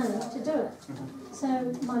get money to do it.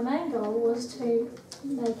 So my main goal was to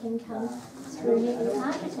make income through network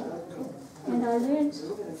marketing. And I learned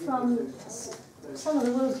from some of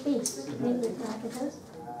the world's best network marketers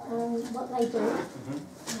what they do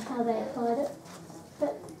and how they applied it.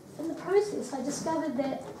 But in the process, I discovered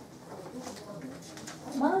that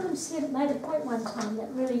one of them made a point one time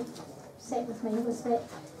that really sat with me, was that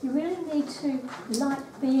you really need to like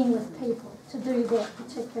being with people to do that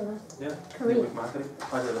particular career. Network marketing.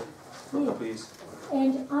 I did it for a couple of years.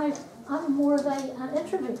 And I'm more of an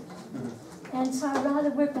introvert. And so I'd rather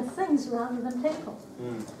work with things rather than people.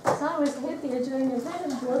 So I was happier doing a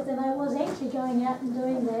vision board than I was actually going out and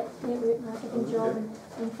doing that network marketing job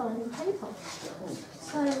and finding people.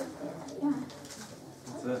 So, yeah.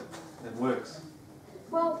 That's it. It works.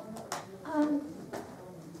 Well,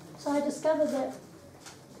 so I discovered that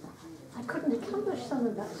I couldn't accomplish some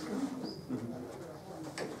of those goals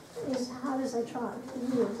as hard as I tried for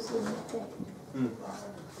years in fact.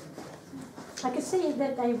 I could see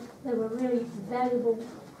that they were really valuable,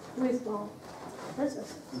 worthwhile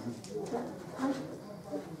businesses, but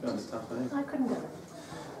I couldn't do it.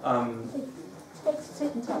 It takes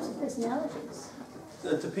certain types of personalities.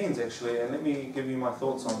 It depends actually, and let me give you my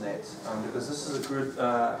thoughts on that, because this is a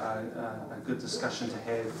good discussion to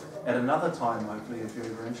have at another time, hopefully, if you're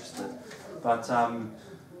ever interested. But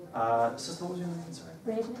Sister, what was your name? Sorry.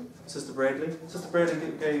 Bradley. Sister Bradley. Sister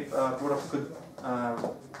Bradley brought up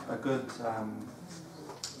a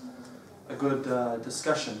good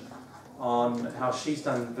discussion on how she's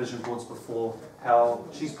done vision boards before, how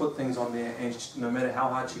she's put things on there, and no matter how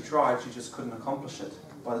hard she tried, she just couldn't accomplish it.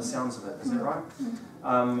 By the sounds of it, is that right?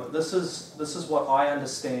 This is what I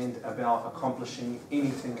understand about accomplishing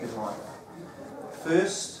anything in life.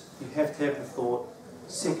 First, you have to have the thought.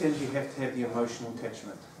 Second, you have to have the emotional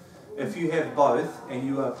attachment. If you have both, and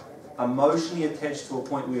you are emotionally attached to a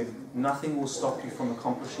point where nothing will stop you from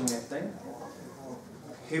accomplishing that thing,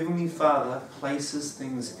 Heavenly Father places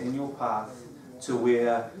things in your path to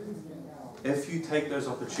where, if you take those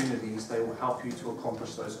opportunities, they will help you to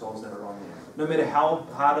accomplish those goals that are on there. No matter how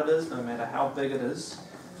hard it is, no matter how big it is,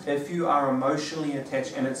 if you are emotionally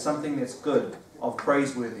attached, and it's something that's good, of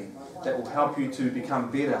praiseworthy, that will help you to become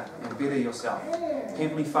better and better yourself,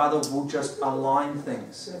 Heavenly Father will just align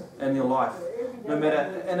things in your life. No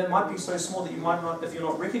matter, and it might be so small that you might not, if you're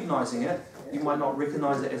not recognizing it, you might not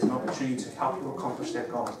recognize it as an opportunity to help you accomplish that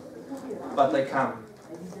goal. But they come,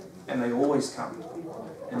 and they always come.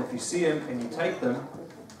 And if you see them and you take them,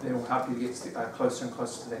 they will help you to get closer and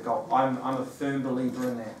closer to that goal. I'm a firm believer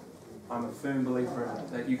in that. I'm a firm believer in it,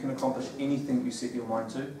 that you can accomplish anything you set your mind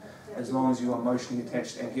to, as long as you are emotionally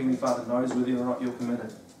attached. And Heavenly Father knows whether or not you're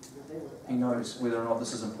committed. He knows whether or not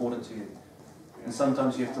this is important to you. And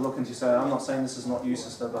sometimes you have to look into, say, I'm not saying this is not you,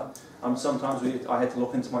 sister, but sometimes I had to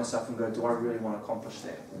look into myself and go, do I really want to accomplish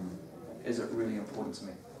that? Is it really important to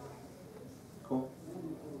me? Cool.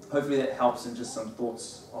 Hopefully that helps, and just some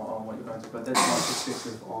thoughts on what you're going through. But that's my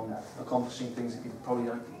perspective on accomplishing things that you probably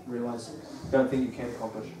don't think you can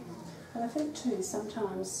accomplish. And I think too,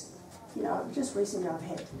 sometimes, just recently I've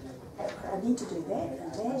had, I need to do that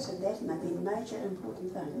and that and that, and they've been major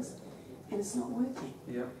important things, and it's not working.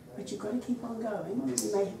 Yeah. But you've got to keep on going. Yes.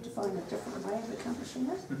 You may have to find a different way of accomplishing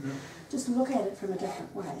it. Just look at it from a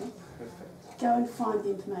different way. Perfect. Go and find the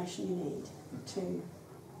information you need to,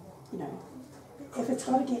 if it's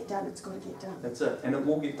got to get done, it's got to get done. That's it. And it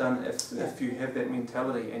will get done if you have that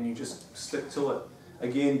mentality and you just stick to it.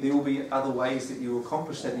 Again, there will be other ways that you will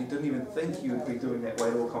accomplish that. You didn't even think you would be doing that way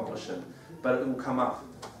to accomplish it. But it will come up.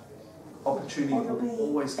 opportunity Or there'll will be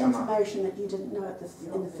always come up. information that you didn't know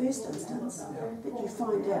in the first instance, that you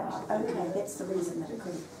find out, okay, that's the reason that it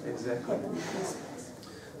could Exactly. happen in the first place.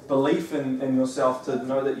 Belief in yourself to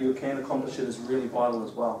know that you can accomplish it is really vital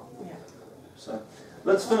as well. Yeah. So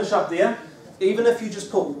let's finish up there. Even if you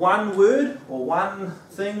just put one word or one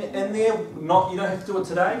thing in there, you don't have to do it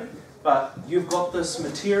today, but you've got this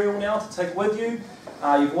material now to take with you.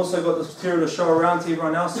 You've also got this material to show around to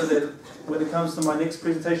everyone else so that when it comes to my next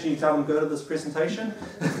presentation, you tell them go to this presentation.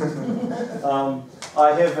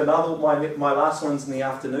 I have another, my last one's in the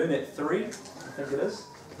afternoon at 3, I think it is,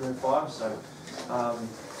 3 and 5, so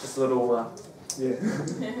just a little,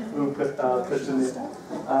 little pitch in there.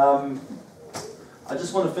 I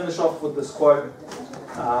just want to finish off with this quote,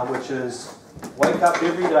 which is, wake up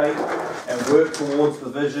every day and work towards the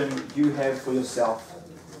vision you have for yourself.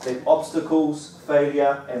 Let obstacles,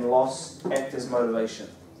 failure and loss act as motivation.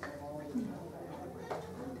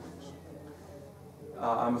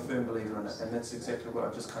 I'm a firm believer in it, and that's exactly what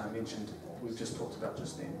I just kind of mentioned, we've just talked about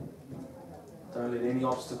just then. Don't let any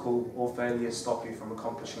obstacle or failure stop you from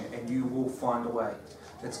accomplishing it, and you will find a way.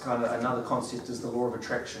 It's kind of another concept is the law of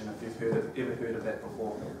attraction, if you've ever heard of that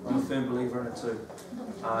before. I'm a firm believer in it too.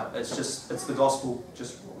 It's the gospel,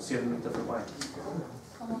 just said in a different way.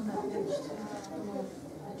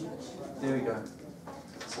 There we go.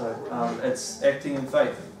 So it's acting in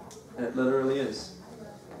faith. It literally is.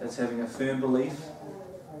 It's having a firm belief.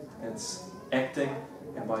 It's acting,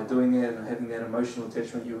 and by doing that and having that emotional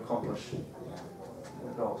attachment, you accomplish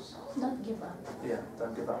your goals. Don't give up. Yeah,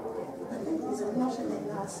 don't give up. I think there's a lot in that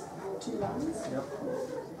last 2 lines. Yep.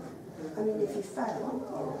 I mean, if you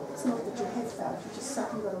fail, it's not that you have failed,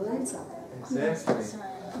 you've got to learn something. Exactly.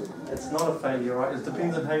 It's not a failure, right? It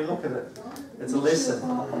depends on how you look at it. It's a lesson.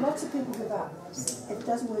 Lots of people give up. If it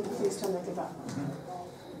doesn't work the first time, they give up.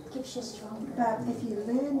 Keeps you strong. But if you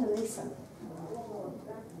learn the lesson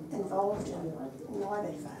involved in why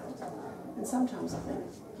they failed, and sometimes I think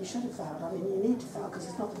you should have failed. I mean, you need to fail because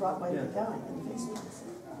it's not the right way to be going in the first place.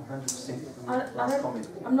 100%. Last comment.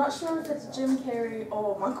 I'm not sure if it's Jim Carrey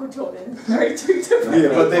or Michael Jordan. Very two different Yeah,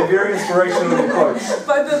 but they're very inspirational quotes.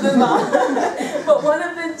 Both of them are. But one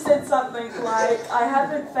of them said something like, I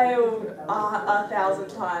haven't failed 1,000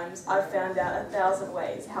 times, I've found out 1,000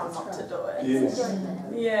 ways how not to do it. Yes.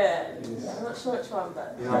 Yeah. Yes. I'm not sure which one,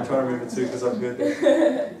 but... Yeah, I'm trying to remember too because I've heard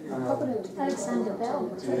that. Alexander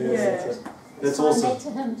Bell. Yes. That's I awesome. met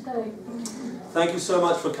to him too. Thank you so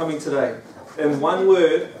much for coming today. In one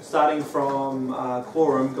word, starting from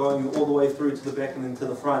quorum, going all the way through to the back and then to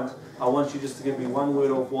the front, I want you just to give me one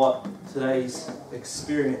word of what today's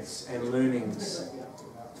experience and learnings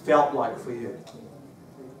felt like for you.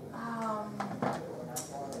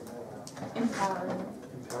 Empowering.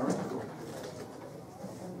 Empowering?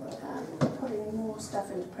 Putting more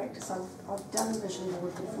stuff into practice. I've done vision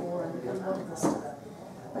board before and a lot of this stuff,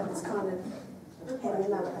 but it's kind of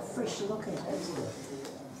having a fresh look at it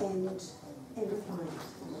and applying it.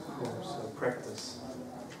 Cool. So practice.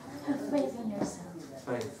 Have faith in yourself.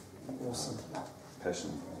 Faith. Awesome.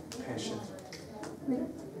 Passion. Passion.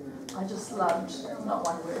 I just loved, not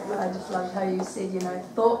one word, but I just loved how you said,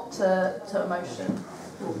 thought to emotion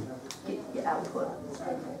will get your output.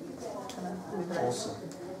 Awesome.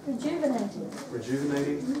 Rejuvenating.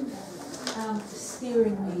 Rejuvenating.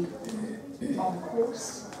 Steering me on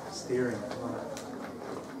course. Steering.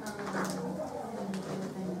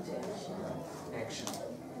 Action.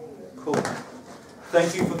 Cool.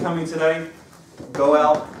 Thank you for coming today. Go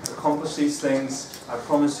out, accomplish these things. I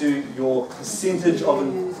promise you your percentage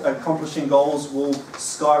of accomplishing goals will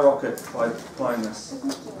skyrocket by applying this.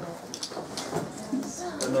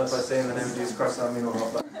 I don't know if I say in the name of Jesus Christ, I mean or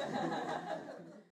not, but